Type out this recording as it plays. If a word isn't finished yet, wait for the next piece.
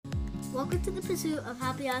Welcome to the Pursuit of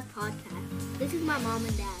Happy Hours podcast. This is my mom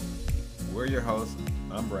and dad. We're your hosts.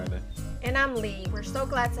 I'm Brandon. And I'm Lee. We're so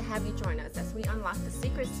glad to have you join us as we unlock the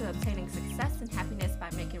secrets to obtaining success and happiness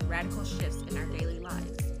by making radical shifts in our daily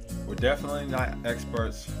lives. We're definitely not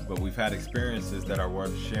experts, but we've had experiences that are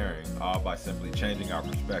worth sharing, all by simply changing our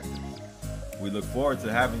perspectives. We look forward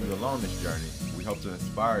to having you along this journey. We hope to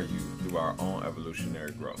inspire you through our own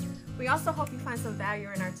evolutionary growth. We also hope you find some value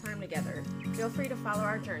in our time together. Feel free to follow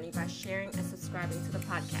our journey by sharing and subscribing to the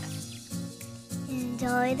podcast.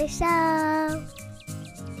 Enjoy the show.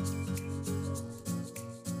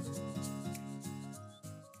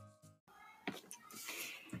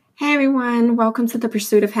 Hey everyone, welcome to the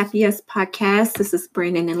Pursuit of Happiness podcast. This is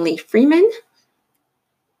Brandon and Lee Freeman.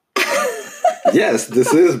 Yes,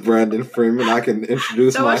 this is Brandon Freeman. I can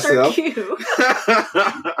introduce myself.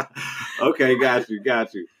 Okay, got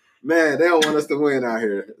you. Man, they don't want us to win out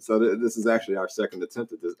here. So this is actually our second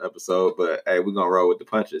attempt at this episode, but hey, we're gonna roll with the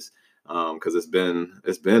punches. Because it's been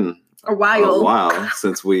a while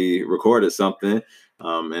since we recorded something.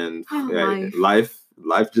 Life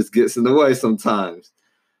just gets in the way sometimes.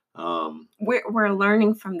 We're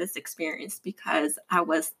learning from this experience because I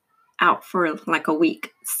was out for like a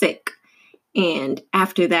week sick. And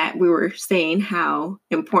after that, we were saying how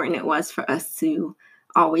important it was for us to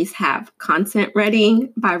always have content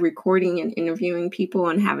ready by recording and interviewing people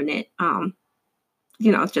and having it,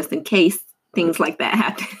 just in case things like that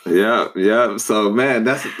happen. Yeah. So man,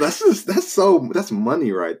 that's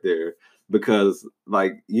money right there. Because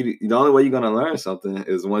like the only way you're gonna learn something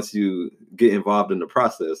is once you get involved in the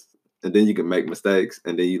process, and then you can make mistakes,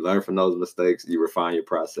 and then you learn from those mistakes. You refine your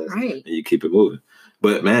process, right, and you keep it moving.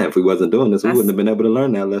 But man, if we wasn't doing this, we wouldn't have been able to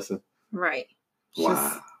learn that lesson. Right. Wow.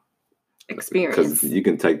 Just experience. Because you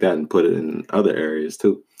can take that and put it in other areas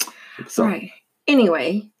too. So. Right.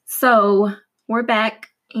 Anyway, so we're back,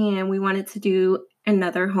 and we wanted to do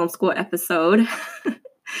another homeschool episode.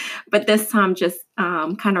 But this time just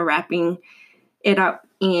kind of wrapping it up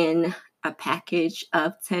in a package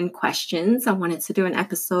of 10 questions. I wanted to do an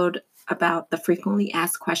episode about the frequently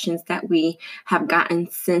asked questions that we have gotten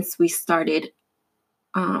since we started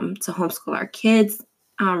to homeschool our kids.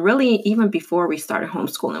 Really, even before we started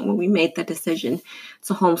homeschooling, when we made the decision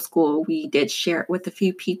to homeschool, we did share it with a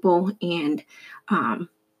few people. And,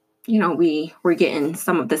 we were getting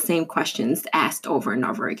some of the same questions asked over and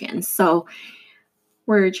over again. So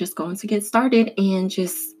we're just going to get started and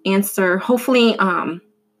just answer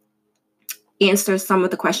some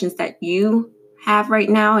of the questions that you have right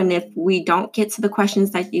now. And if we don't get to the questions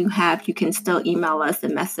that you have, you can still email us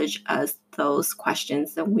and message us those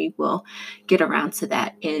questions, and we will get around to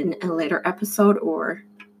that in a later episode, or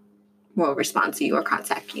we'll respond to you or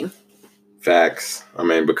contact you. Facts. I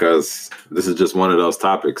mean, because this is just one of those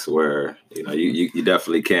topics where, you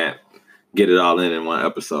definitely can't get it all in one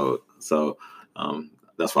episode. So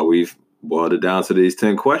that's why we've boiled it down to these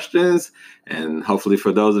 10 questions. And hopefully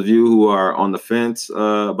for those of you who are on the fence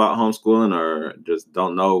about homeschooling, or just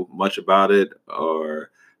don't know much about it,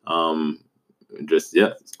 or all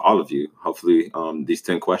of you, hopefully these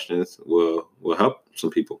 10 questions will help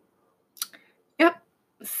some people. Yep.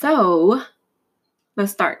 So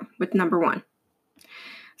let's start with number 1.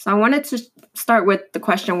 So I wanted to start with the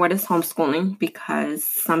question, what is homeschooling? Because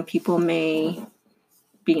some people may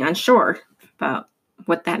be unsure about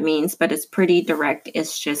what that means, but it's pretty direct.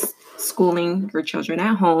 It's just schooling your children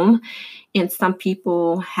at home. And some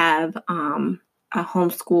people have a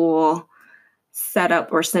homeschool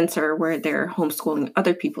setup or center where they're homeschooling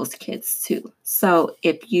other people's kids too. So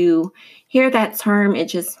if you hear that term, it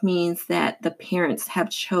just means that the parents have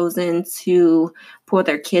chosen to pull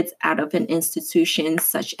their kids out of an institution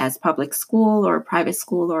such as public school or private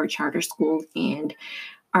school or charter school and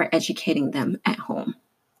are educating them at home.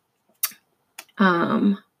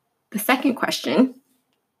 The second question,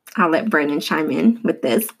 I'll let Brandon chime in with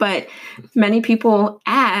this, but many people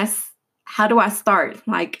ask, how do I start?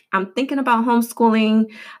 Like, I'm thinking about homeschooling.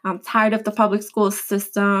 I'm tired of the public school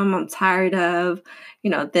system. I'm tired of,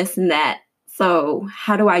 this and that. So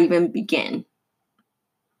how do I even begin?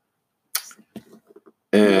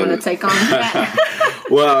 You want to take on that?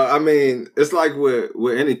 Well, I mean, it's like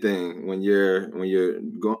with anything, when you're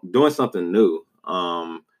doing something new,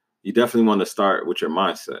 you definitely want to start with your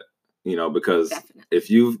mindset, because definitely.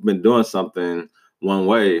 If you've been doing something one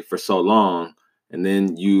way for so long, and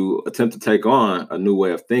then you attempt to take on a new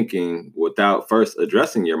way of thinking without first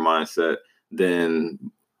addressing your mindset, then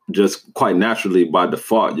just quite naturally by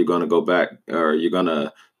default, you're going to go back, or you're going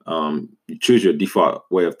to choose your default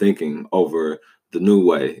way of thinking over the new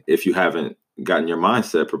way if you haven't gotten your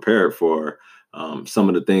mindset prepared for some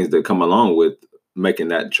of the things that come along with making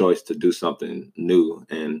that choice to do something new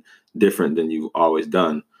and different than you've always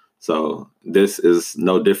done. So this is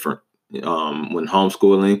no different. When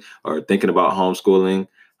homeschooling or thinking about homeschooling,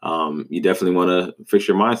 you definitely want to fix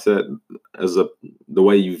your mindset as the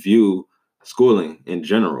way you view schooling in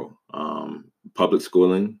general, public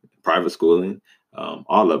schooling, private schooling,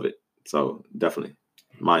 all of it. So definitely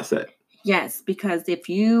mindset. Yes, because if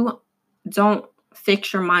you don't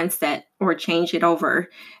fix your mindset or change it over,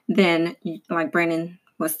 then like Brandon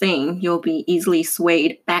was saying, you'll be easily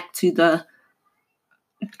swayed back to the,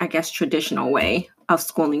 I guess, traditional way of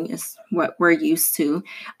schooling is what we're used to.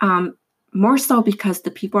 More so because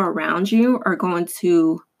the people around you are going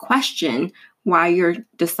to question why you're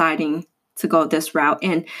deciding to go this route,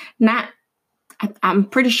 and I'm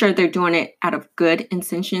pretty sure they're doing it out of good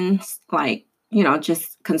intentions, like,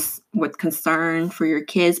 just with concern for your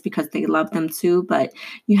kids because they love them too. But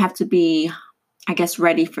you have to be, I guess,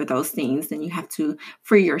 ready for those things, and you have to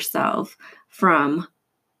free yourself from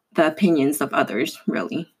the opinions of others,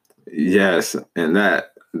 really. Yes, and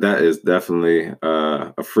that is definitely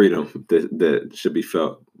a freedom that should be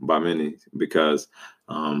felt by many, because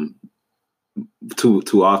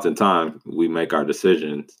too often time we make our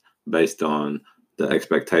decisions based on the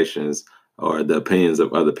expectations or the opinions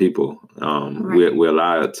of other people. Right. We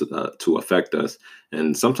allow it to affect us,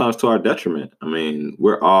 and sometimes to our detriment. I mean,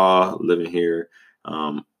 we're all living here,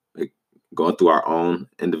 going through our own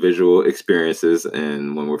individual experiences,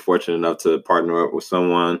 and when we're fortunate enough to partner up with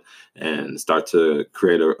someone and start to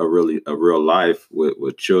create a real life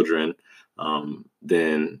with children,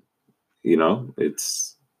 then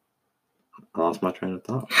it's. I lost my train of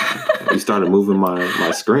thought. You started moving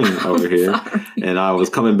my screen over here, and I was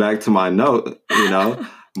coming back to my note,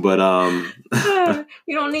 but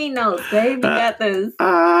you don't need notes, babe. You got this.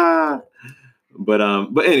 But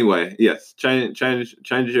anyway, yes, change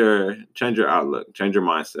your outlook, change your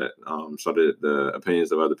mindset, so that the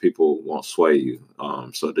opinions of other people won't sway you,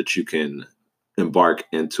 so that you can embark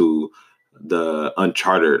into the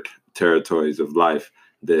uncharted territories of life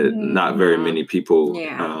that not very many people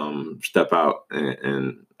step out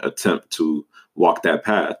and attempt to walk that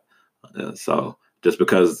path. So just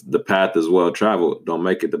because the path is well traveled, don't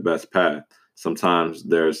make it the best path. Sometimes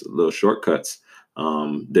there's little shortcuts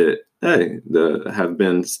that have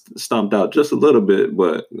been stomped out just a little bit,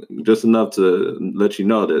 but just enough to let you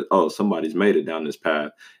know that, somebody's made it down this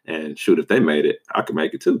path, and shoot, if they made it, I could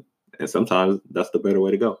make it too. And sometimes that's the better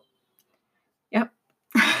way to go. Yep.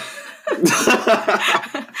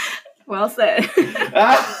 Well said.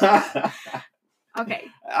 Okay.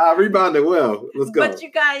 I rebounded well. Let's go. But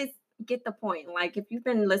you guys get the point. Like, if you've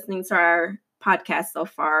been listening to our podcast so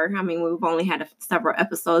far, I mean, we've only had several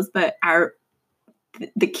episodes, but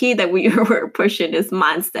the key that we were pushing is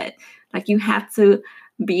mindset. Like, you have to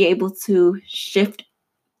be able to shift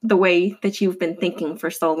the way that you've been thinking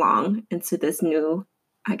for so long into this new,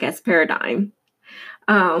 I guess, paradigm.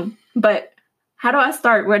 But how do I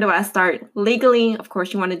start? Where do I start? Legally, of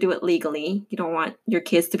course, you want to do it legally. You don't want your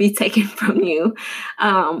kids to be taken from you.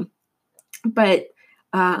 But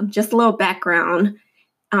just a little background.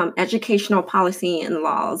 Educational policy and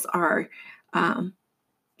laws are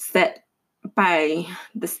set by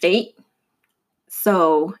the state.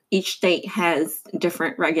 So each state has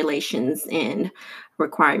different regulations and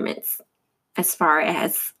requirements as far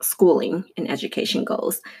as schooling and education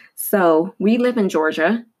goes. So we live in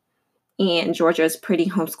Georgia, and Georgia is pretty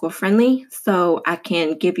homeschool friendly. So I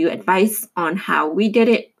can give you advice on how we did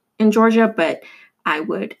it in Georgia, but I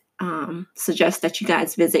would suggest that you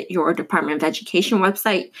guys visit your Department of Education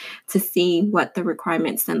website to see what the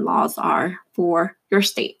requirements and laws are for your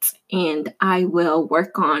state. And I will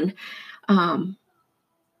work on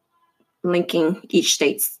linking each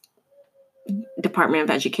state's Department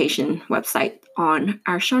of Education website on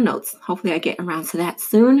our show notes. Hopefully I get around to that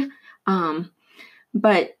soon.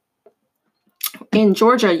 But in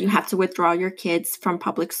Georgia, you have to withdraw your kids from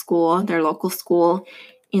public school, their local school.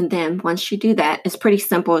 And then once you do that, it's pretty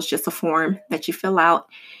simple. It's just a form that you fill out.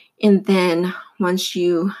 And then once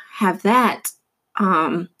you have that,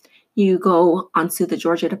 you go onto the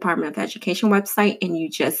Georgia Department of Education website and you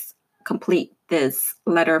just complete this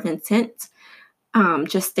letter of intent,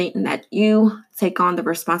 just stating that you take on the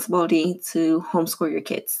responsibility to homeschool your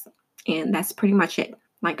kids. And that's pretty much it.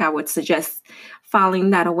 Like, I would suggest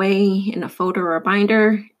filing that away in a folder or a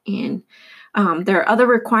binder. And there are other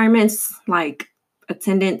requirements like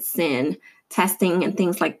attendance and testing and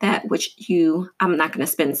things like that, which I'm not going to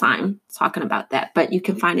spend time talking about that, but you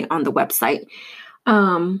can find it on the website.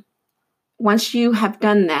 Once you have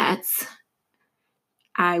done that,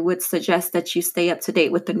 I would suggest that you stay up to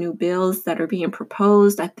date with the new bills that are being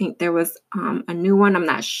proposed. I think there was a new one. I'm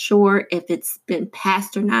not sure if it's been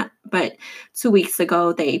passed or not, but 2 weeks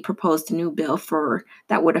ago, they proposed a new bill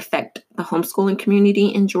that would affect the homeschooling community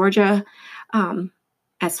in Georgia,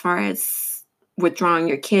 as far as withdrawing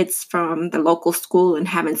your kids from the local school and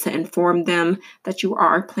having to inform them that you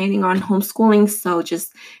are planning on homeschooling. So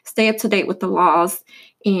just stay up to date with the laws.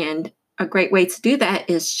 And a great way to do that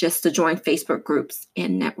is just to join Facebook groups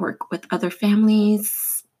and network with other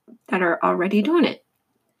families that are already doing it.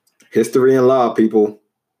 History and law, people.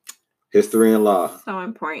 History and law. So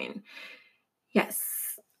important. Yes.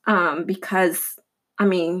 Because,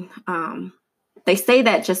 they say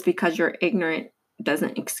that just because you're ignorant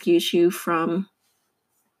doesn't excuse you from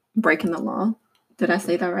breaking the law. Did I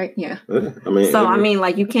say that right? Yeah.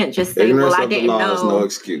 You can't just say, well, I didn't know. Ignorance of the law is no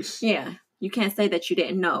excuse. Yeah. You can't say that you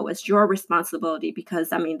didn't know. It's your responsibility because,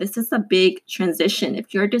 this is a big transition.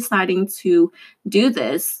 If you're deciding to do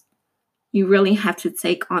this, you really have to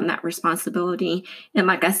take on that responsibility. And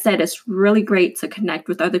like I said, it's really great to connect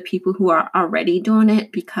with other people who are already doing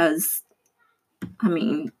it because,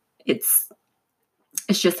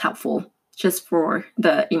 it's just helpful just for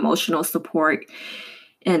the emotional support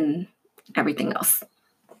and everything else.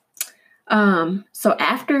 So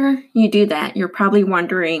after you do that, you're probably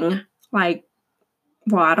wondering, I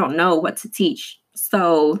don't know what to teach.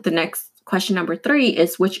 So the next question, number 3,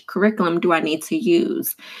 is which curriculum do I need to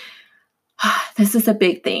use? This is a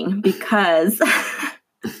big thing because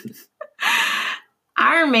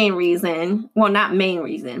our main reason, well, not main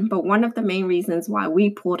reason, but one of the main reasons why we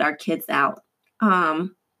pulled our kids out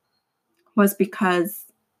was because,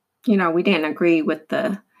 we didn't agree with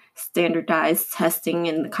the standardized testing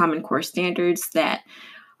and the Common Core standards that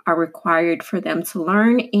are required for them to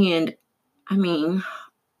learn. And a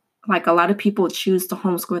lot of people choose to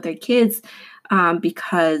homeschool their kids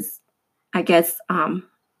because I guess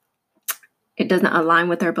it doesn't align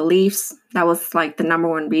with their beliefs. That was the number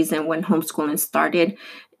one reason when homeschooling started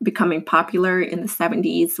becoming popular in the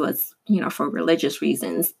 70s was, for religious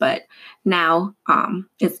reasons. But now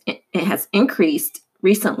it has increased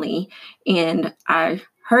recently. And I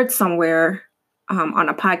heard somewhere on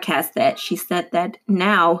a podcast that she said that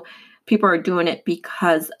now people are doing it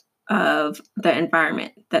because of the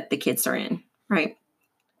environment that the kids are in, right?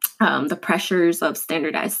 The pressures of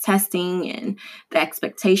standardized testing and the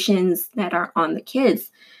expectations that are on the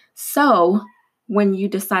kids. So when you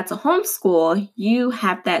decide to homeschool, you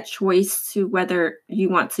have that choice to whether you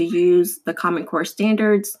want to use the Common Core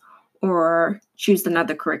standards or choose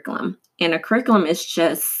another curriculum. And a curriculum is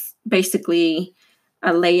just basically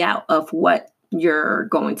a layout of what you're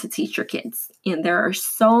going to teach your kids. And there are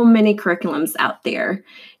so many curriculums out there.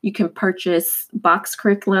 You can purchase box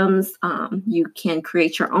curriculums. You can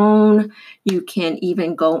create your own. You can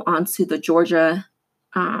even go onto the Georgia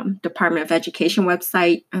Department of Education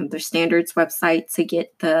website and the standards website to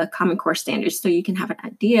get the Common Core standards so you can have an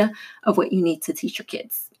idea of what you need to teach your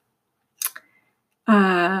kids.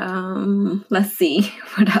 Let's see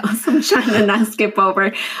what else I'm trying to not skip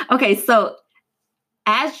over. Okay, so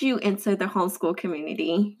as you enter the homeschool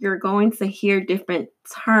community, you're going to hear different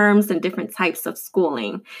terms and different types of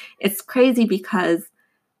schooling. It's crazy because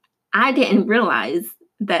I didn't realize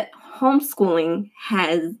that homeschooling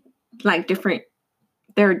has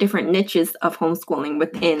there are different niches of homeschooling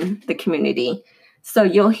within the community. So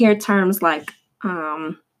you'll hear terms like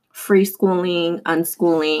free schooling,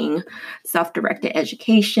 unschooling, self-directed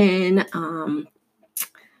education,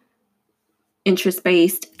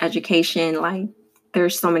 interest-based education,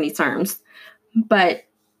 there's so many terms, but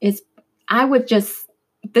this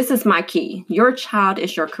is my key. Your child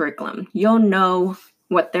is your curriculum. You'll know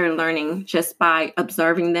what they're learning just by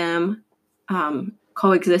observing them,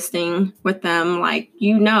 coexisting with them.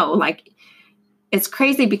 It's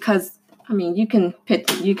crazy because, you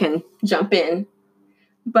can jump in,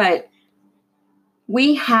 but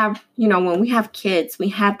we have, when we have kids, we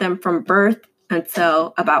have them from birth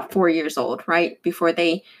until about 4 years old, right? Before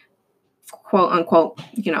they quote unquote,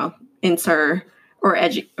 enter or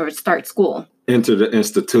start school. Enter the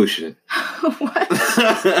institution. What?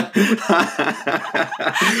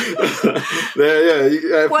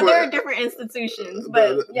 There are different institutions,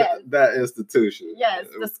 but that institution. Yes,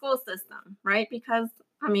 the school system, right? Because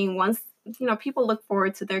once people look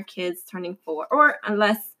forward to their kids turning 4, or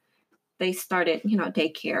unless they started,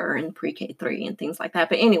 daycare and pre-K 3 and things like that.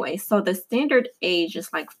 But anyway, so the standard age is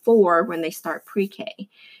 4 when they start pre-K.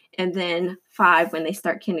 And then 5 when they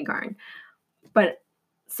start kindergarten. But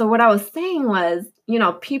so what I was saying was,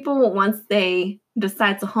 people, once they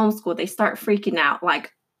decide to homeschool, they start freaking out.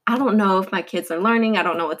 I don't know if my kids are learning. I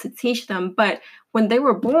don't know what to teach them. But when they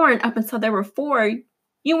were born, up until they were 4,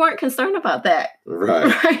 you weren't concerned about that.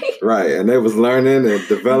 Right. And they was learning and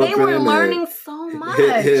developing. They were learning so much.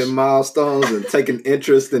 Hitting milestones and taking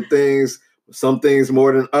interest in things, some things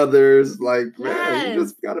more than others. Like, man, you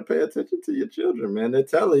just got to pay attention to your children, man. They're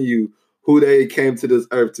telling you who they came to this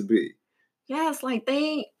earth to be. Yes, like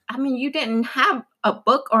you didn't have a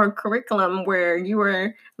book or a curriculum where you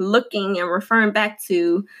were looking and referring back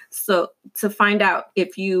to to find out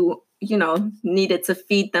if you needed to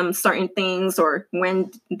feed them certain things, or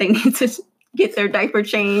when they need to get their diaper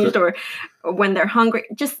changed, or when they're hungry.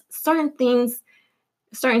 Just certain things,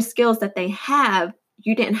 certain skills that they have.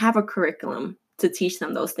 You didn't have a curriculum to teach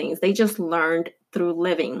them those things. They just learned through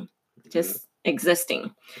living, just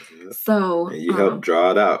existing. So and you help draw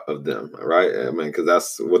it out of them, right? I mean, because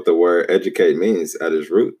that's what the word educate means at its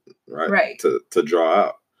root, right? To draw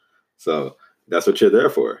out. So that's what you're there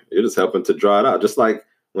for. You're just helping to draw it out. Just like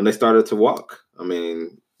when they started to walk. I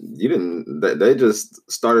mean, they just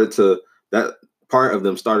started to, that part of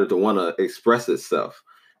them started to want to express itself.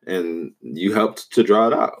 And you helped to draw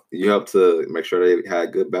it out. You helped to make sure they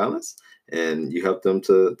had good balance, and you helped them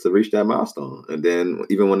to reach that milestone. And then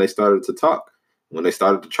even when they started to talk, when they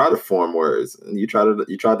started to try to form words, and you tried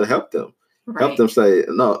to help them. Right. Help them say,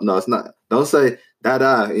 no, it's not. Don't say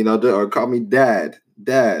dada, or call me dad.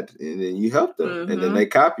 And then you help them, and then they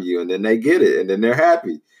copy you, and then they get it, and then they're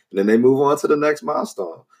happy, and then they move on to the next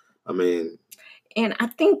milestone. I mean, and I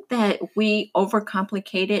think that we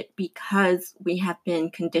overcomplicate it because we have been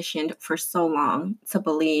conditioned for so long to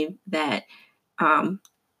believe that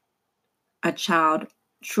a child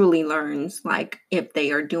truly learns, like if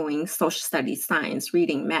they are doing social studies, science,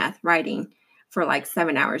 reading, math, writing for like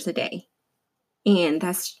 7 hours a day. And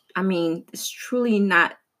it's truly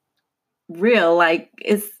not real. Like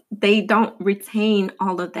they don't retain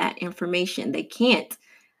all of that information. They can't.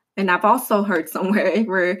 And I've also heard somewhere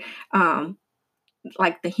where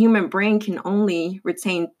like the human brain can only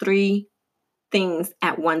retain 3 things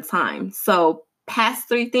at one time. So past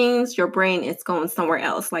 3 things, your brain is going somewhere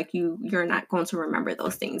else. Like you're not going to remember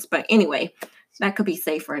those things. But anyway, that could be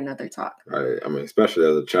safe for another talk. Right. I mean, especially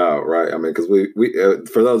as a child, right? I mean, because we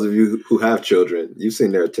for those of you who have children, you've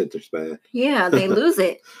seen their attention span. Yeah, they lose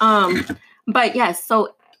it. But yes,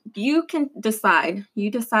 so you can decide.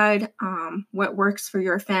 You decide what works for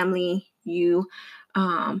your family. You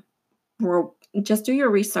just do your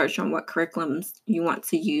research on what curriculums you want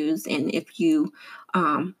to use, and if you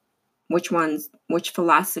which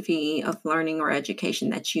philosophy of learning or education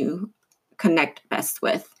that you connect best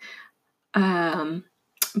with. But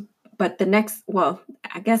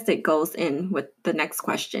I guess it goes in with the next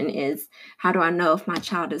question is, how do I know if my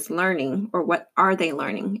child is learning, or what are they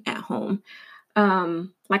learning at home?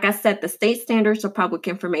 Like I said, the state standards are public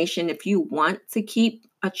information. If you want to keep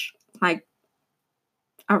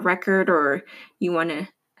a record, or you want to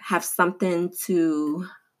have something to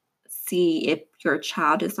see if your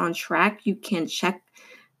child is on track, you can check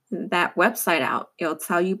that website out. It'll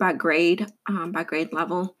tell you by grade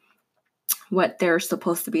level, what they're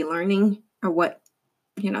supposed to be learning, or what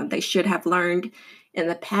they should have learned in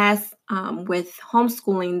the past. With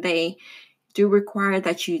homeschooling, they do require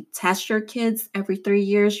that you test your kids every 3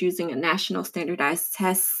 years using a national standardized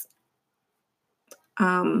test.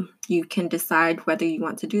 You can decide whether you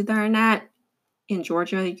want to do that or not. In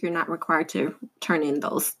Georgia, you're not required to turn in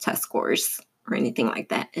those test scores or anything like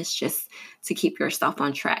that. It's just to keep yourself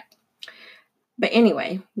on track. But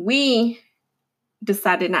anyway, we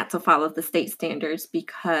decided not to follow the state standards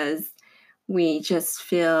because we just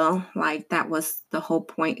feel like that was the whole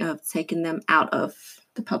point of taking them out of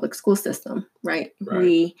the public school system, right?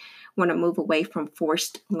 We want to move away from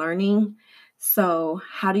forced learning. So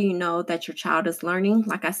how do you know that your child is learning?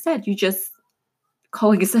 Like I said, you just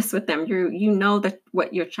coexist with them. You know that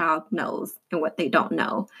what your child knows and what they don't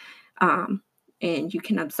know. And you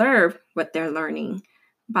can observe what they're learning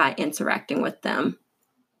by interacting with them.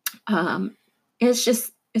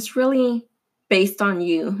 It's really based on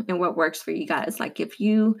you and what works for you guys. Like if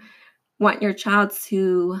you want your child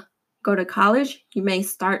to go to college, you may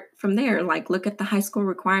start from there. Like look at the high school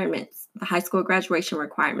requirements, the high school graduation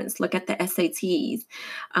requirements, look at the SATs,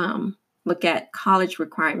 look at college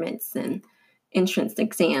requirements and entrance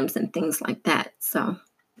exams and things like that. So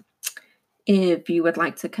if you would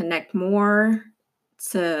like to connect more,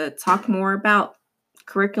 to talk more about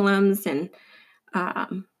curriculums and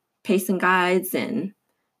pacing guides and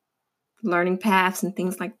learning paths and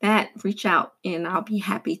things like that, reach out and I'll be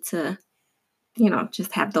happy to,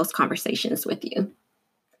 just have those conversations with you.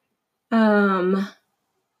 I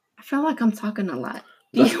feel like I'm talking a lot.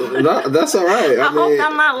 That's all right. I hope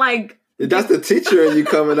I'm not like... That's the teacher in you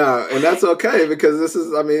coming out, and that's okay because this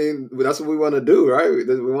is, that's what we want to do, right?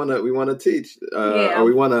 We want to teach, or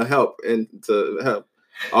we want to help and to help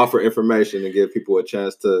offer information and give people a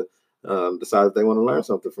chance to decide if they want to learn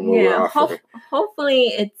something from what we're offering. Hopefully,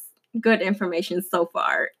 it's good information so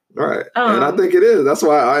far. Right, and I think it is. That's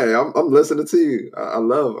why I'm listening to you. I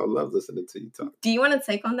love listening to you talk. Do you want to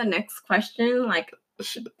take on the next question? Like,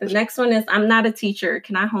 the next one is, I'm not a teacher.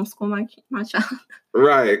 Can I homeschool my child?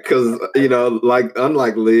 Right, because,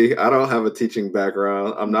 unlike Lee, I don't have a teaching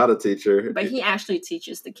background. I'm not a teacher. But he actually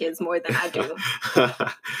teaches the kids more than I do.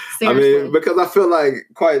 Seriously. Because I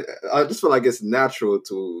just feel like it's natural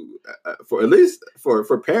to, for at least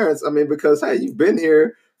for parents, because, hey, you've been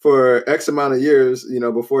here for X amount of years,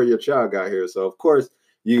 before your child got here. So, of course,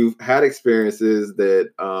 you've had experiences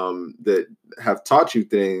that have taught you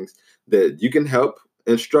things that you can help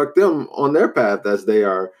instruct them on their path as they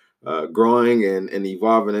are growing and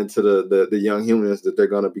evolving into the young humans that they're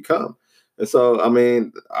going to become. And so, I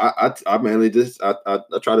mainly I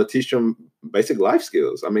try to teach them basic life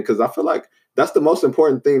skills. Because I feel like that's the most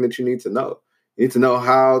important thing that you need to know. You need to know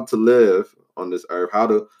how to live on this earth, how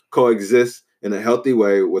to coexist in a healthy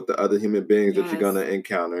way with the other human beings that you're going to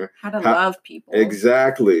encounter. How to love people.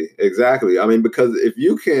 Exactly. Because if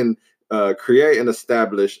you can create and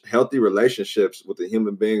establish healthy relationships with the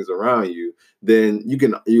human beings around you, then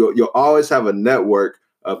you'll always have a network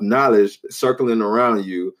of knowledge circling around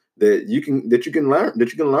you that you can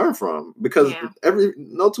learn from. Because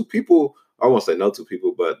no two people, I won't say no two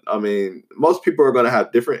people, but most people are going to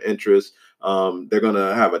have different interests. They're going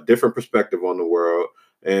to have a different perspective on the world.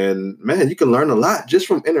 And man, you can learn a lot just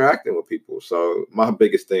from interacting with people. So my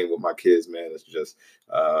biggest thing with my kids, man, is just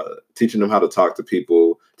teaching them how to talk to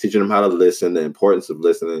people, teaching them how to listen, the importance of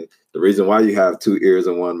listening, the reason why you have two ears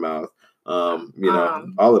and one mouth, all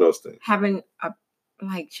of those things. Having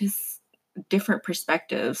just different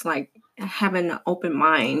perspectives, like having an open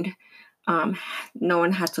mind,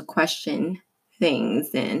 knowing how to question things,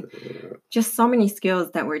 and just so many skills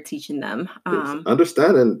that we're teaching them.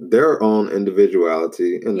 Understanding their own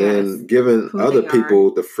individuality, and then giving other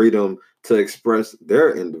people the freedom to express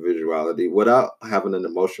their individuality without having an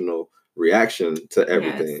emotional reaction to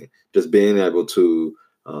everything. Just being able to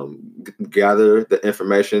gather the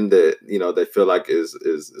information that they feel like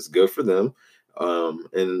is good for them,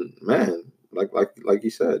 and man, like you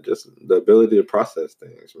said, just the ability to process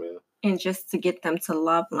things, man. And just to get them to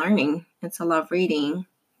love learning and to love reading.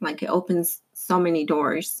 Like, it opens so many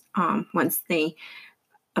doors once they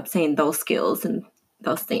obtain those skills and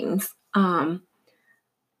those things.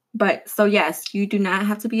 But so yes, you do not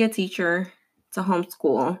have to be a teacher to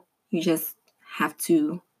homeschool. You just have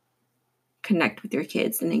to connect with your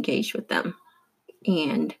kids and engage with them.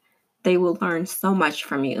 And they will learn so much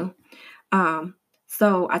from you.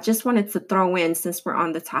 So I just wanted to throw in, since we're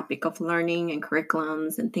on the topic of learning and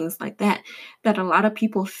curriculums and things like that a lot of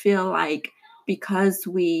people feel like because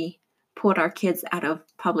we pulled our kids out of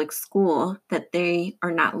public school, that they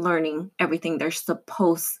are not learning everything they're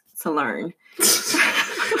supposed to learn.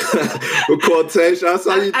 With quotation, I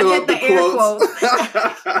saw you throw up the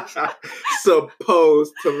quotes.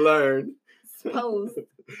 Supposed to learn. Supposed.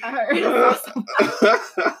 I heard.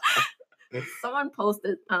 Someone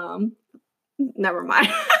posted, never mind.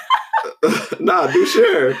 Nah, do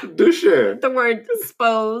share. The word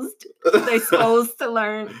supposed. They're supposed to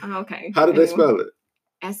learn. Okay. How did they spell it?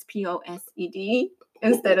 SPOSED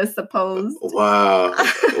instead of supposed. Wow.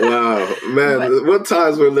 Man, what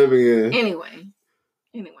times we're living in. Anyway.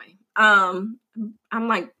 I'm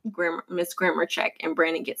like Miss Grammar Check, and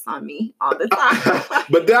Brandon gets on me all the time.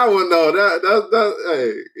 But that one, though, that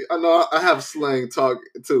hey, I know I have slang talk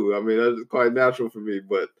too. That's quite natural for me,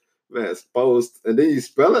 but man, supposed, and then you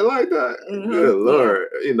spell it like that. Mm-hmm. Good Lord.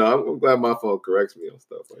 I'm glad my phone corrects me on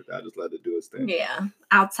stuff like that. I just let it do its thing. Yeah.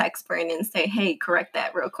 I'll text Brandon and say, hey, correct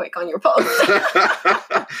that real quick on your post.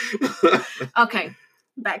 Okay.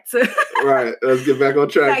 Back to right. Let's get back on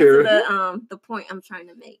track here. To the point I'm trying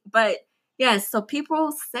to make. But yes, so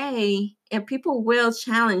people say, and people will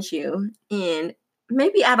challenge you, and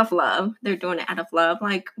maybe out of love. They're doing it out of love.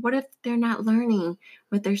 Like, what if they're not learning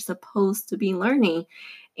what they're supposed to be learning?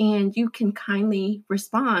 And you can kindly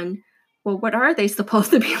respond, well, what are they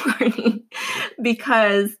supposed to be learning?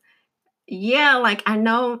 Because, I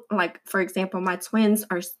know, for example, my twins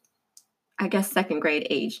are, I guess, second grade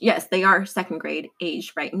age. Yes, they are second grade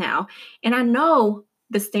age right now. And I know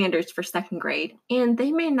the standards for second grade, and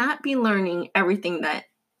they may not be learning everything that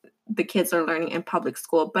the kids are learning in public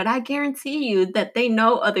school, but I guarantee you that they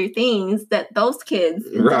know other things that those kids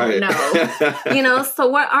don't know. So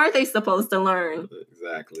what are they supposed to learn?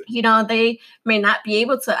 Exactly. They may not be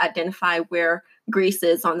able to identify where Greece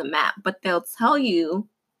is on the map, but they'll tell you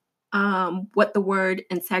what the word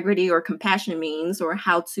integrity or compassion means, or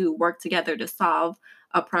how to work together to solve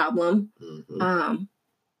a problem,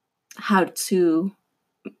 how to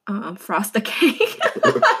frost a cake,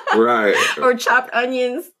 right, or chopped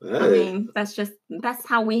onions. Hey. I mean, that's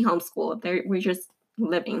how we homeschool. We're just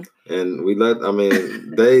living, and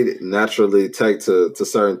they naturally take to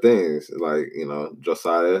certain things. Like,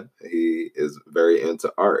 Josiah, he is very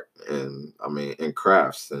into art and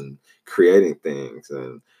crafts and creating things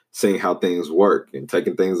and seeing how things work and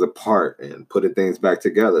taking things apart and putting things back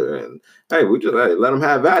together. And hey, let them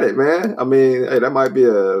have at it, man. Hey, that might be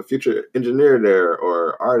a future engineer there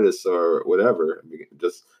or artist or whatever,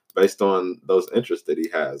 just based on those interests that he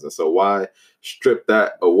has. And so why strip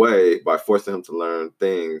that away by forcing him to learn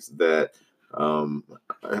things that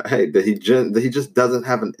that he just doesn't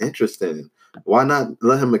have an interest in? Why not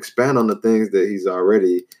let him expand on the things that he's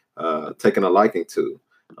already taken a liking to?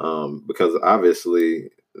 Because obviously,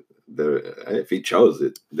 if he chose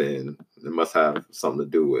it, then it must have something to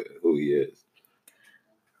do with who he is.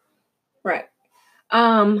 Right.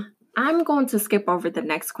 I'm going to skip over the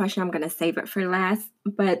next question. I'm going to save it for last.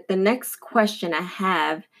 But the next question I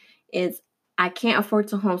have is, I can't afford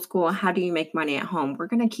to homeschool. How do you make money at home? We're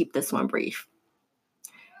going to keep this one brief.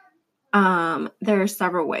 There are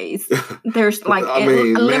several ways. There's like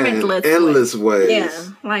endless ways. Yeah.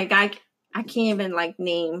 Like I can't even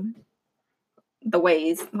name the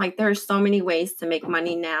ways. Like there are so many ways to make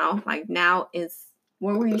money now. Like now is,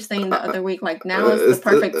 what were you saying the other week? Like now is the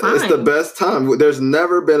perfect time. It's the best time. There's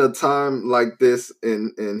never been a time like this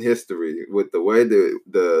in history, with the way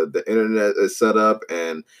the internet is set up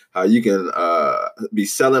and how you can be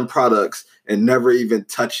selling products and never even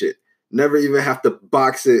touch it, never even have to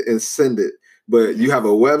box it and send it. But you have a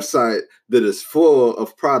website that is full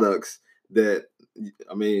of products that,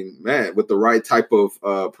 with the right type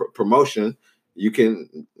of promotion, you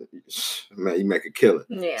make a killing.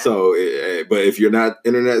 Yeah. So, but if you're not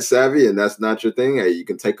internet savvy and that's not your thing, you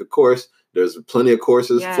can take a course. There's plenty of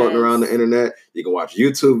courses floating around the internet. You can watch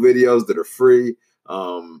YouTube videos that are free.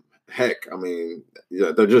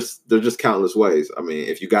 They're just countless ways.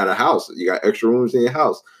 If you got a house, you got extra rooms in your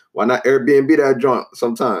house, why not Airbnb that joint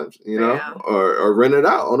sometimes, or rent it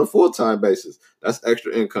out on a full-time basis? That's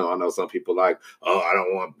extra income. I know some people like, I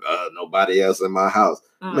don't want nobody else in my house.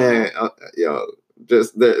 Man,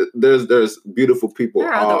 there's beautiful people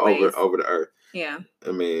all over the earth. Yeah.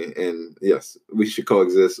 And yes, we should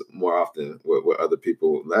coexist more often with other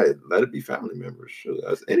people. Let it be family members, sure,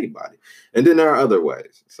 as anybody. And then there are other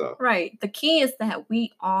ways. So right. The key is that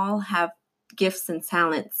we all have gifts and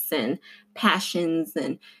talents and passions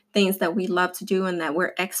and things that we love to do and that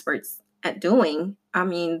we're experts at doing.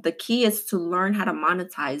 The key is to learn how to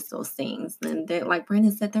monetize those things. And like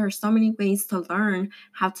Brandon said, there are so many ways to learn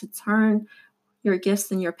how to turn your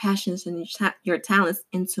gifts and your passions and your talents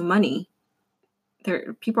into money.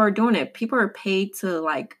 People are doing it. People are paid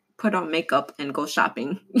to put on makeup and go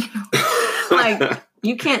shopping.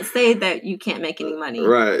 You can't say that you can't make any money.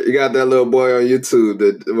 Right. You got that little boy on YouTube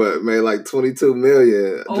that made like 22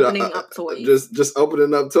 million opening up toys. Just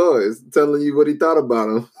opening up toys, telling you what he thought about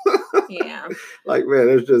them. Yeah.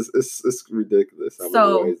 Man, it's ridiculous how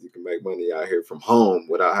many ways you can make money out here from home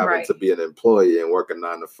without having to be an employee and work a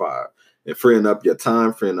 9 to 5. And freeing up your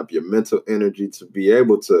time, freeing up your mental energy to be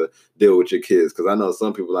able to deal with your kids. Because I know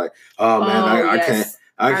some people I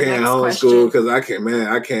can't homeschool because I can't.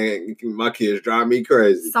 My kids drive me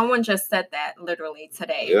crazy. Someone just said that literally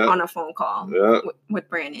today on a phone call with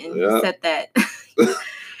Brandon. He said that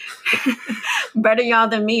better y'all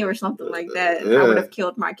than me or something like that. I would have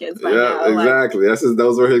killed my kids by now. Exactly.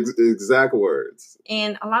 Those were his exact words.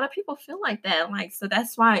 And a lot of people feel like that. So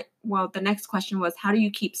that's why, the next question was, how do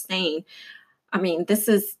you keep sane? This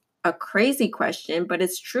is a crazy question, but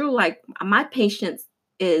it's true. My patience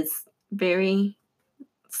is very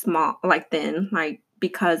small, thin,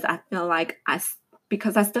 because I feel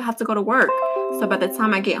because I still have to go to work. So by the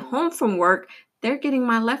time I get home from work, they're getting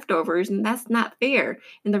my leftovers, and that's not fair.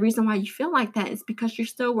 And the reason why you feel like that is because you're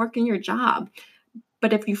still working your job.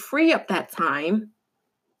 But if you free up that time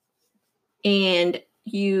and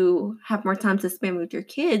you have more time to spend with your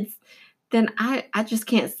kids, then I just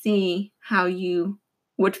can't see how you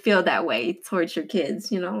would feel that way towards your kids.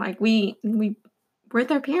 We're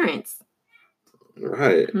their parents.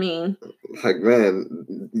 Right. Man,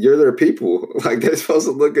 you're their people. They're supposed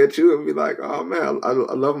to look at you and be like, oh man, I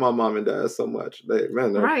love my mom and dad so much.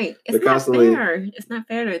 It's constantly not fair. It's not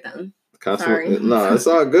fair to them. Constantly, no, it's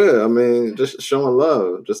all good. Just showing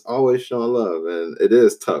love, just always showing love. And it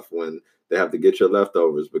is tough when they have to get your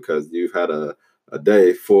leftovers because you've had a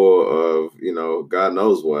day full of, God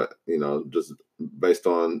knows what, just based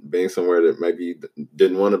on being somewhere that maybe you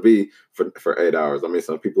didn't want to be for 8 hours. I mean,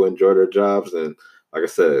 some people enjoy their jobs, and like I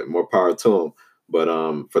said, more power to them. But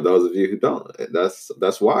for those of you who don't,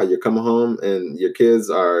 that's why you're coming home and your kids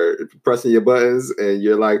are pressing your buttons, and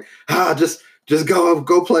you're like, just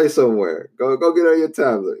go play somewhere. Go get on your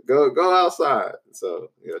tablet. Go outside. So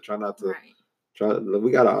try not to. Right.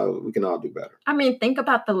 We can all do better. I mean, think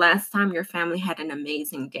about the last time your family had an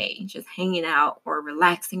amazing day, just hanging out or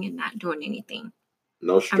relaxing and not doing anything.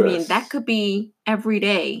 No stress. I mean, that could be every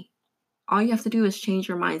day. All you have to do is change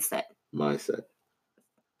your mindset.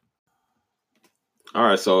 All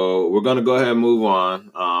right, so we're going to go ahead and move on.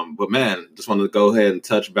 But man, just wanted to go ahead and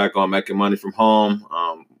touch back on making money from home.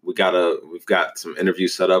 We've got some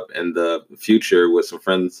interviews set up in the future with some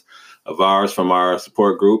friends of ours from our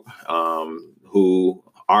support group who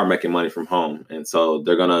are making money from home. And so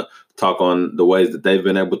they're going to talk on the ways that they've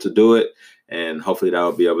been able to do it. And hopefully that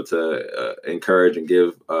will be able to encourage and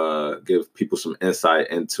give people some insight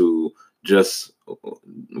into just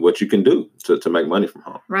what you can do to make money from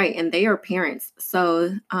home. Right. And they are parents.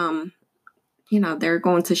 So, they're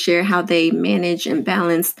going to share how they manage and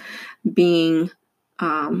balance being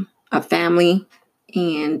a family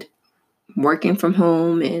and working from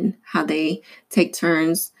home, and how they take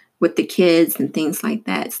turns with the kids and things like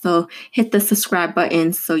that. So hit the subscribe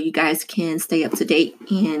button so you guys can stay up to date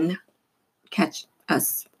and catch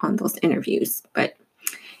us on those interviews. But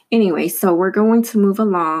anyway, so we're going to move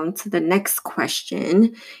along to the next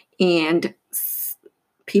question. And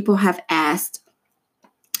people have asked,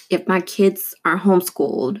 if my kids are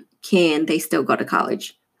homeschooled, can they still go to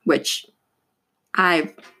college? Which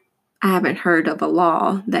I haven't heard of a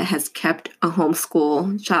law that has kept a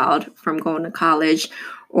homeschool child from going to college,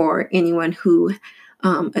 or anyone who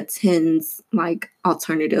attends like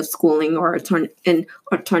alternative schooling or an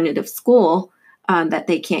alternative school that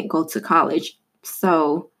they can't go to college.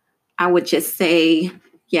 So I would just say,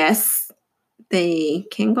 yes, they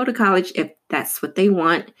can go to college if that's what they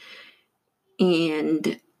want.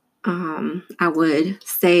 And I would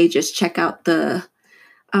say just check out the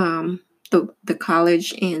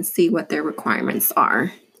college and see what their requirements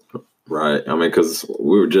are. Right. I mean, because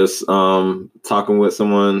we were just talking with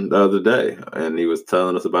someone the other day, and he was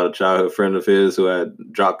telling us about a childhood friend of his who had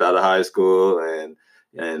dropped out of high school and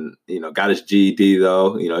got his GED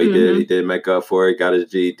though. He did make up for it, got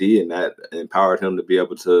his GED, and that empowered him to be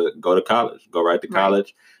able to go to college, go right to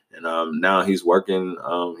college. And now he's working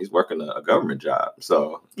a government job.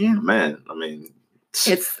 So man, I mean,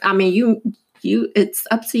 it's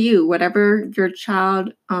up to you, whatever your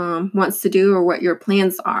child wants to do or what your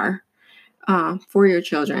plans are for your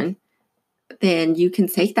children, then you can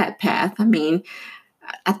take that path. I mean,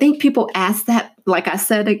 I think people ask that, like I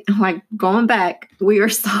said, like going back, we are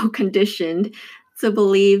so conditioned to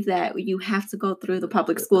believe that you have to go through the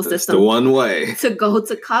public school system. It's the one way to go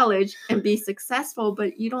to college and be successful.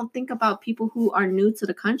 But you don't think about people who are new to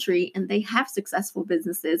the country and they have successful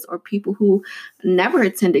businesses, or people who never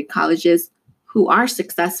attended colleges who are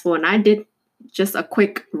successful. And I did just a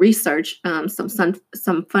quick research, some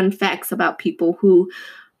fun facts about people who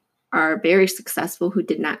are very successful who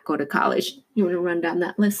did not go to college. You want to run down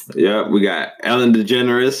that list? Yeah, we got Ellen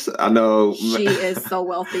DeGeneres. I know she is so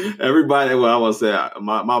wealthy. Everybody, well, I want to say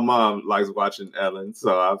my mom likes watching Ellen,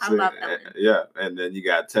 so I love Ellen. Yeah, and then you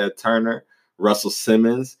got Ted Turner, Russell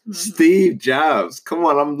Simmons, Steve Jobs. Come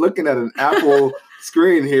on, I'm looking at an Apple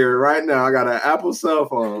screen here right now. I got an Apple cell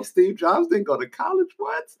phone. Steve Jobs didn't go to college.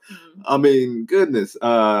 What? I mean, goodness.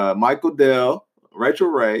 Michael Dell, Rachel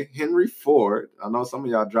Ray, Henry Ford. I know some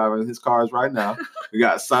of y'all driving his cars right now. We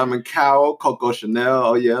got Simon Cowell, Coco Chanel.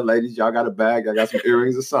 Oh yeah, ladies, y'all got a bag. Y'all got some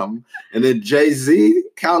earrings or something. And then Jay-Z,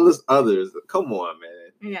 countless others. Come on, man.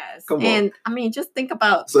 Yes. Come on. And I mean, just think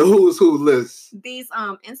about who's who lists. These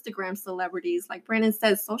Instagram celebrities, like Brandon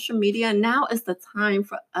says, social media, now is the time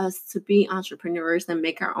for us to be entrepreneurs and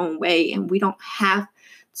make our own way. And we don't have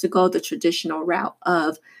to go the traditional route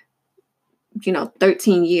of,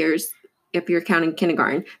 13 years, if you're counting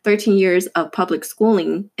kindergarten, 13 years of public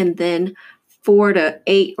schooling, and then 4 to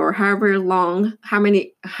 8 or however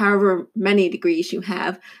many degrees you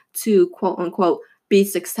have to quote unquote be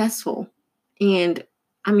successful. And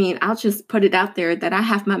I mean, I'll just put it out there that I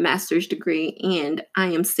have my master's degree, and I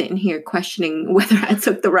am sitting here questioning whether I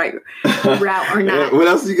took the right route or not. What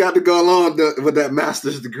else you got to go along with that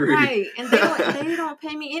master's degree? Right. And they don't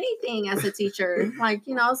pay me anything as a teacher.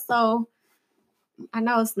 So I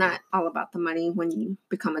know it's not all about the money when you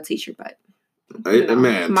become a teacher, but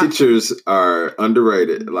teachers are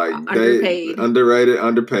underrated. Like underpaid.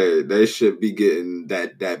 Underpaid. They should be getting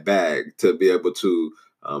that bag to be able to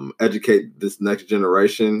educate this next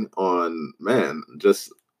generation on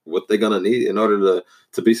just what they're gonna need in order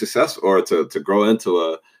to be successful or to grow into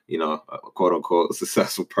a quote unquote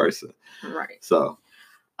successful person. Right. So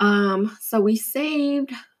we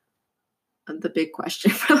saved the big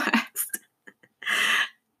question for last.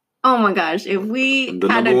 Oh my gosh! If we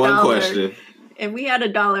had $1, if we had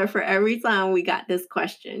 $1 for every time we got this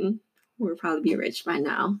question, we'd probably be rich by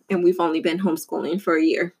now. And we've only been homeschooling for a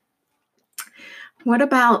year. What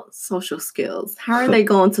about social skills? How are they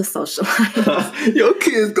going to socialize? Your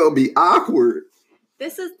kid's gonna be awkward.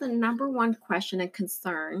 This is the number one question and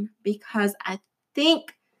concern because I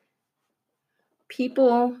think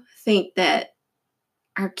people think that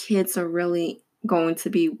our kids are really going to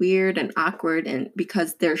be weird and awkward and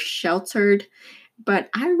because they're sheltered. But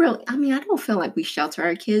I don't feel like we shelter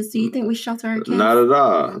our kids. Do you think we shelter our kids? Not at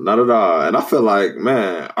all. And I feel like,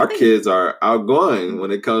 our kids are outgoing when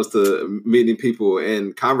it comes to meeting people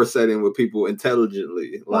and conversating with people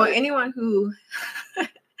intelligently. Well, anyone who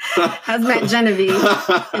has met Genevieve,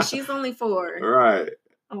 and she's only 4. Right.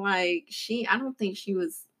 Like, I don't think she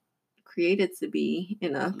was created to be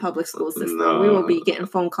in a public school system. No. We will be getting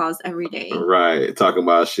phone calls every day. Right. Talking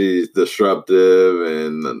about she's disruptive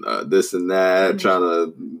and this and that, trying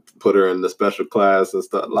to put her in the special class and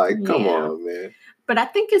stuff. Like, come on, man. But I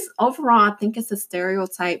think it's a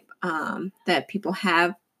stereotype that people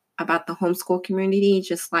have about the homeschool community,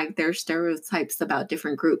 just like there's stereotypes about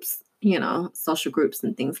different groups, social groups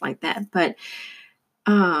and things like that. But,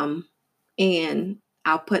 and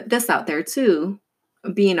I'll put this out there too.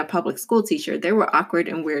 Being a public school teacher, there were awkward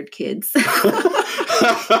and weird kids. Dang,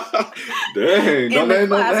 don't name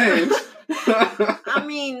no names. I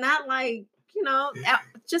mean, not like,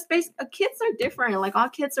 just kids are different. Like, all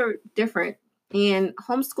kids are different. And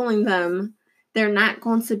homeschooling them, they're not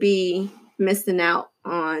going to be missing out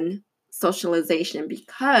on socialization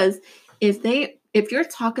because if you're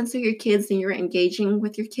talking to your kids and you're engaging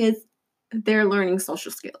with your kids, they're learning social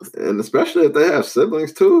skills. And especially if they have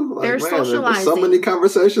siblings too. Like, they're socializing. There's so many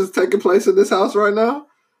conversations taking place in this house right now.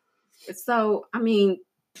 So,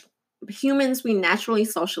 humans, we naturally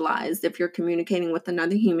socialize. If you're communicating with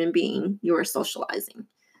another human being, you're socializing.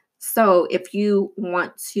 So if you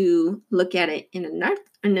want to look at it in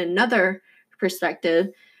another perspective,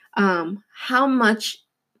 how much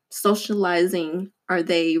socializing are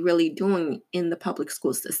they really doing in the public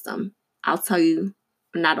school system? I'll tell you,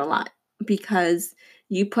 not a lot. Because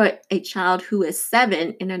you put a child who is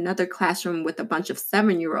 7 in another classroom with a bunch of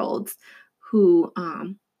 7-year-olds who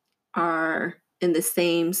are in the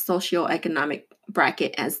same socioeconomic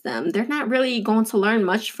bracket as them. They're not really going to learn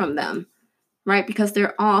much from them, right? Because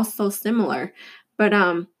they're all so similar. But,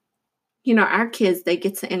 our kids, they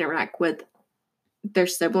get to interact with their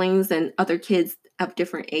siblings and other kids of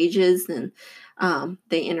different ages. And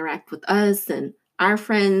they interact with us and our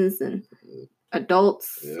friends and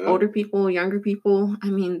adults, older people, younger people.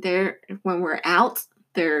 When we're out,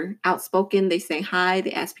 they're outspoken. They say hi.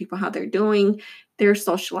 They ask people how they're doing. They're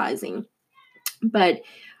socializing. But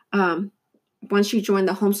once you join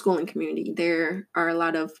the homeschooling community, there are a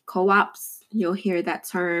lot of co-ops. You'll hear that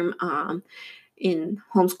term in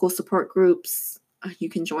homeschool support groups. You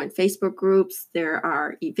can join Facebook groups. There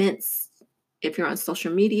are events. If you're on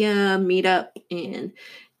social media, Meetup, and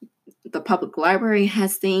the public library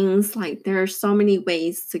has things. Like, there are so many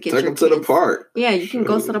ways to get take them to the park. Yeah, you can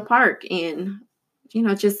go to the park and,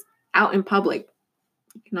 just out in public.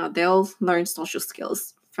 They'll learn social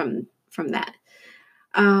skills from that.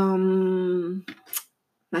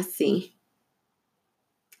 Let's see.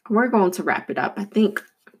 We're going to wrap it up. I think,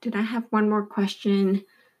 did I have one more question?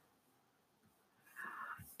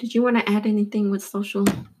 Did you want to add anything with social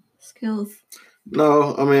skills?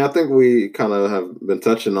 No, I think we kind of have been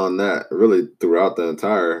touching on that really throughout the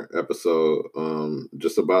entire episode.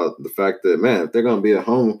 Just about the fact that, if they're going to be at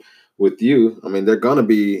home with you, they're going to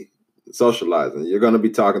be socializing. You're going to be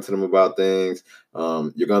talking to them about things.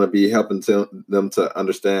 You're going to be helping them to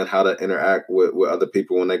understand how to interact with other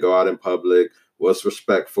people when they go out in public. What's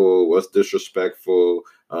respectful? What's disrespectful?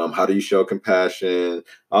 How do you show compassion?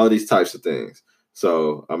 All of these types of things.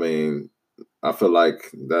 So, I feel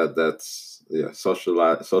like that's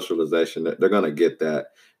socialization. They're gonna get that,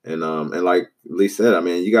 and like Lee said,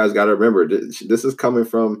 you guys got to remember this is coming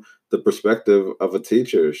from the perspective of a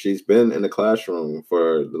teacher. She's been in the classroom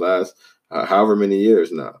for the last however many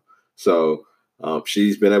years now, so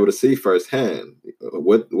she's been able to see firsthand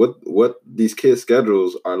what these kids'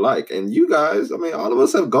 schedules are like. And you guys, all of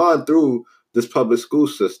us have gone through this public school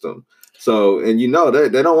system, So, and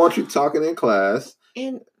they don't want you talking in class.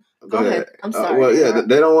 And go ahead. I'm sorry.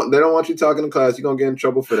 They don't want you talking in class. You're gonna get in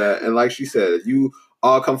trouble for that. And like she said, if you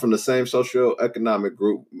all come from the same socioeconomic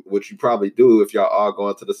group, which you probably do if y'all all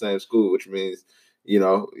going to the same school, which means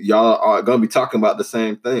y'all are gonna be talking about the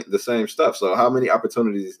same thing, the same stuff. So how many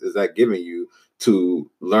opportunities is that giving you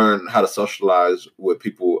to learn how to socialize with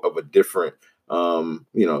people of a different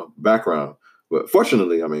background? But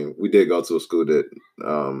fortunately, I mean, we did go to a school that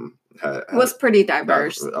was pretty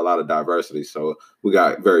diverse, a lot of diversity. So we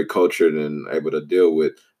got very cultured and able to deal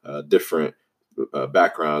with different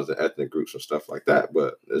backgrounds and ethnic groups and stuff like that.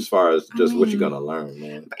 But as far as just what you're gonna learn,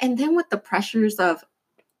 man. And then with the pressures of,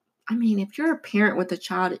 if you're a parent with a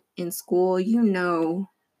child in school, you know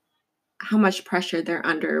how much pressure they're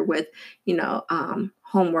under with,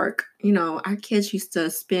 homework. Our kids used to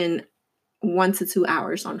spend 1 to 2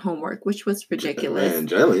 hours on homework, which was ridiculous. Man,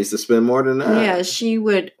 Jayla used to spend more than that. Yeah, she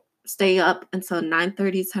would stay up until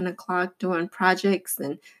 9:30, 10 o'clock doing projects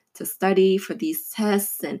and to study for these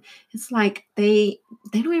tests. And it's like they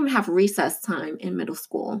don't even have recess time in middle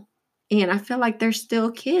school. And I feel like they're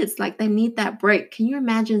still kids. Like they need that break. Can you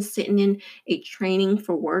imagine sitting in a training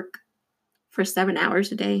for work for 7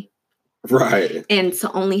 hours a day? Right. And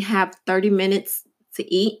to only have 30 minutes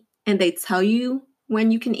to eat. And they tell you when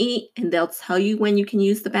you can eat, and they'll tell you when you can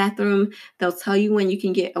use the bathroom. They'll tell you when you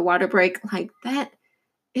can get a water break. Like that,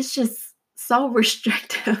 it's just so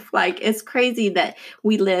restrictive. Like it's crazy that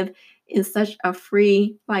we live in such a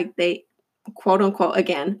free, like they quote unquote,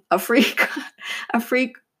 again, a free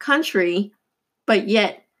country, but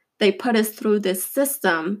yet they put us through this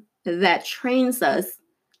system that trains us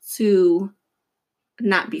to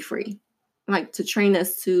not be free, like to train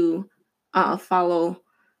us to follow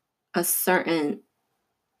a certain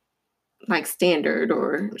like standard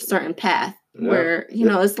or certain path where,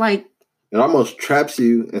 it's like it almost traps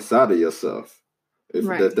you inside of yourself,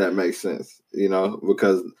 if that makes sense,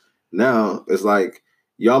 because now it's like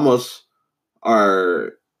you almost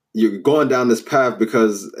you're going down this path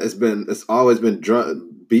because it's always been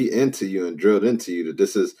beat into you and drilled into you that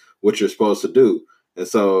this is what you're supposed to do. And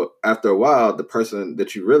so after a while, the person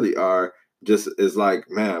that you really are just is like,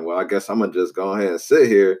 man, well, I guess I'm going to just go ahead and sit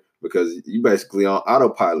here because you basically on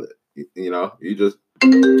autopilot. You just.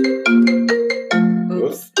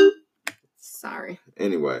 Oops. Sorry.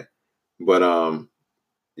 Anyway, but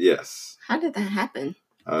yes. How did that happen?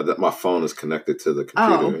 That my phone is connected to the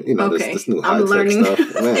computer. Okay. This new high-tech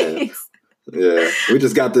stuff. Man. Yeah, we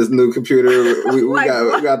just got this new computer. We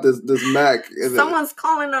got this Mac. Someone's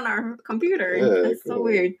calling on our computer. Yeah, that's cool. So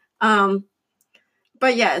weird.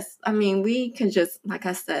 But yes, we can just, like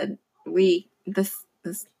I said, we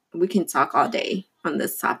can talk all day on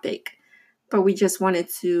this topic, but we just wanted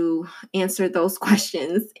to answer those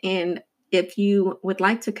questions. And if you would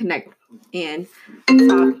like to connect and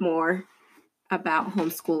talk more about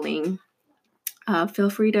homeschooling, feel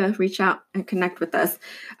free to reach out and connect with us.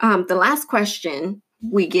 The last question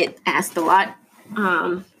we get asked a lot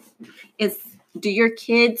is, do your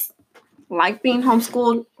kids like being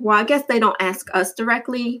homeschooled? Well, I guess they don't ask us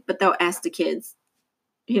directly, but they'll ask the kids.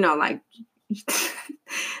 Like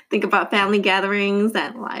think about family gatherings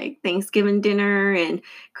at like Thanksgiving dinner and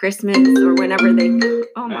Christmas or whenever they.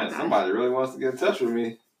 Oh my God! Somebody really wants to get in touch with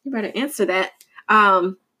me. You better answer that.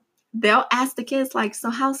 They'll ask the kids like, so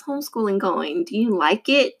how's homeschooling going? Do you like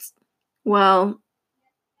it? Well,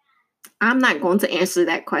 I'm not going to answer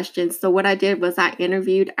that question. So what I did was I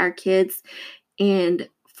interviewed our kids and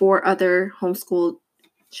 4 other homeschooled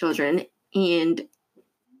children and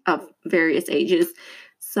of various ages.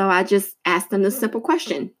 So I just asked them the simple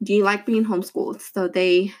question, do you like being homeschooled? So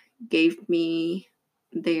they gave me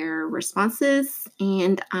their responses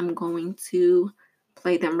and I'm going to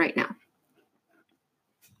play them right now.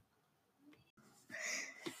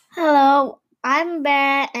 Hello, I'm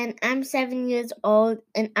Bear and I'm 7 years old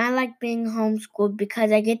and I like being homeschooled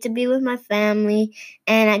because I get to be with my family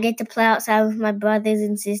and I get to play outside with my brothers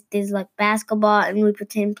and sisters like basketball and we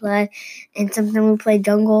pretend play and sometimes we play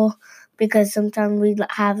jungle because sometimes we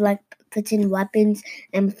have like pretend weapons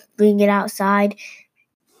and bring it outside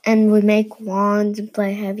and we make wands and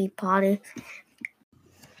play Harry Potter.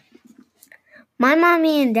 My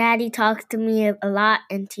mommy and daddy talk to me a lot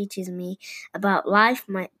and teaches me about life,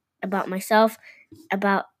 about myself,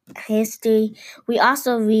 about history. We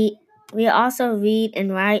also read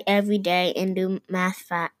and write every day and do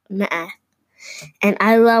math. And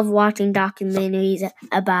I love watching documentaries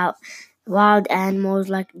about wild animals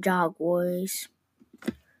like jaguars.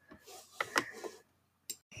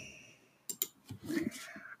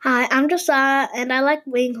 Hi, I'm Josiah, and I like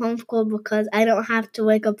being homeschooled because I don't have to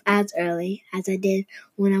wake up as early as I did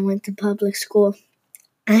when I went to public school.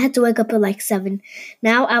 I had to wake up at like 7.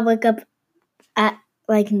 Now I wake up at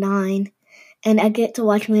like 9, and I get to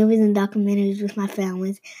watch movies and documentaries with my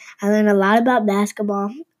families. I learn a lot about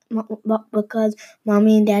basketball because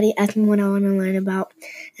Mommy and Daddy ask me what I want to learn about,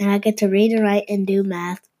 and I get to read and write and do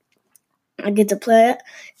math. I get to play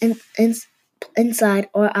inside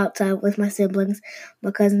or outside with my siblings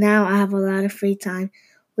because now I have a lot of free time.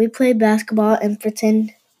 We play basketball and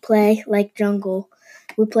pretend play like jungle.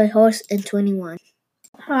 We play horse and 21.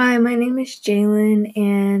 Hi, my name is Jalen,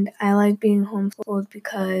 and I like being homeschooled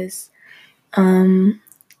because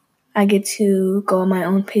I get to go on my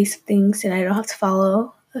own pace of things, and I don't have to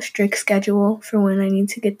follow a strict schedule for when I need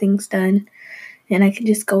to get things done, and I can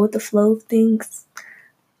just go with the flow of things.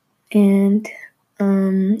 And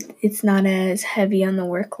it's not as heavy on the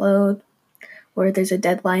workload, where there's a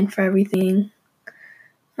deadline for everything.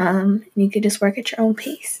 You can just work at your own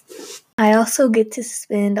pace. I also get to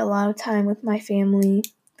spend a lot of time with my family,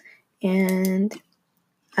 and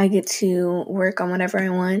I get to work on whatever I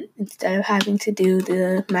want instead of having to do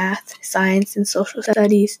the math, science, and social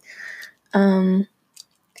studies. And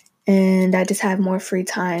I just have more free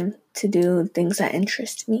time to do things that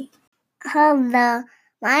interest me. Hello,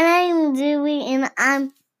 my name is Dewey, and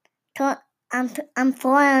I'm 4, and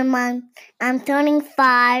I'm turning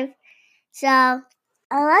 5. So I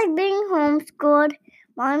like being homeschooled.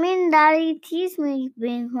 Mommy and Daddy teach me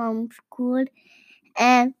being homeschooled,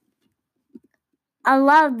 and I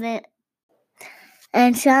love it.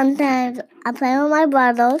 And sometimes I play with my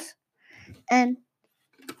brothers, and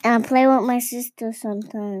I play with my sister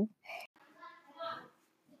sometimes.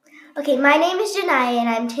 Okay, my name is Janai, and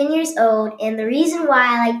I'm 10 years old, and the reason why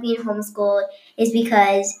I like being homeschooled is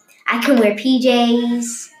because I can wear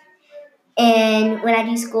PJs and when I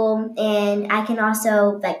do school, and I can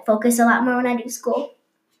also focus a lot more when I do school.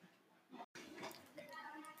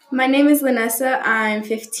 My name is Lanessa. I'm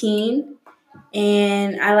 15,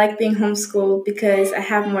 and I like being homeschooled because I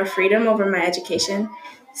have more freedom over my education.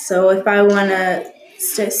 So if I want to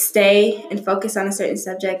stay and focus on a certain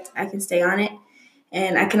subject, I can stay on it.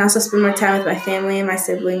 And I can also spend more time with my family and my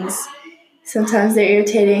siblings. Sometimes they're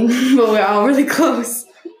irritating, but we're all really close.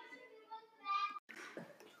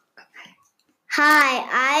 Hi,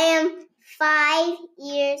 I am 5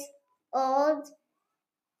 years old.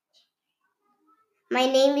 My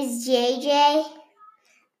name is JJ.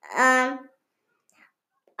 I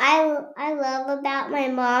love about my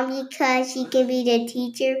mom because she can be the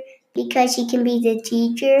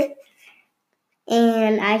teacher.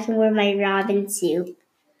 And I can wear my Robin suit.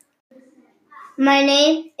 My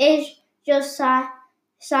name is Josiah,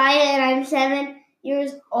 and I'm 7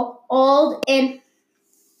 years old, and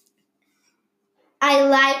I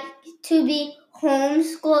like to be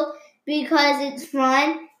homeschooled because it's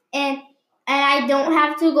fun, and I don't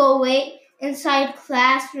have to go wait inside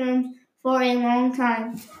classrooms for a long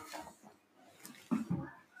time.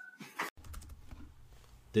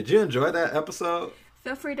 Did you enjoy that episode?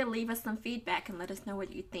 Feel free to leave us some feedback and let us know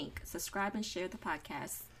what you think. Subscribe and share the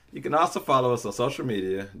podcast. You can also follow us on social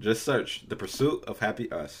media. Just search The Pursuit of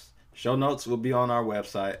Happy Us. Show notes will be on our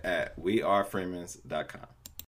website at wearefreemans.com.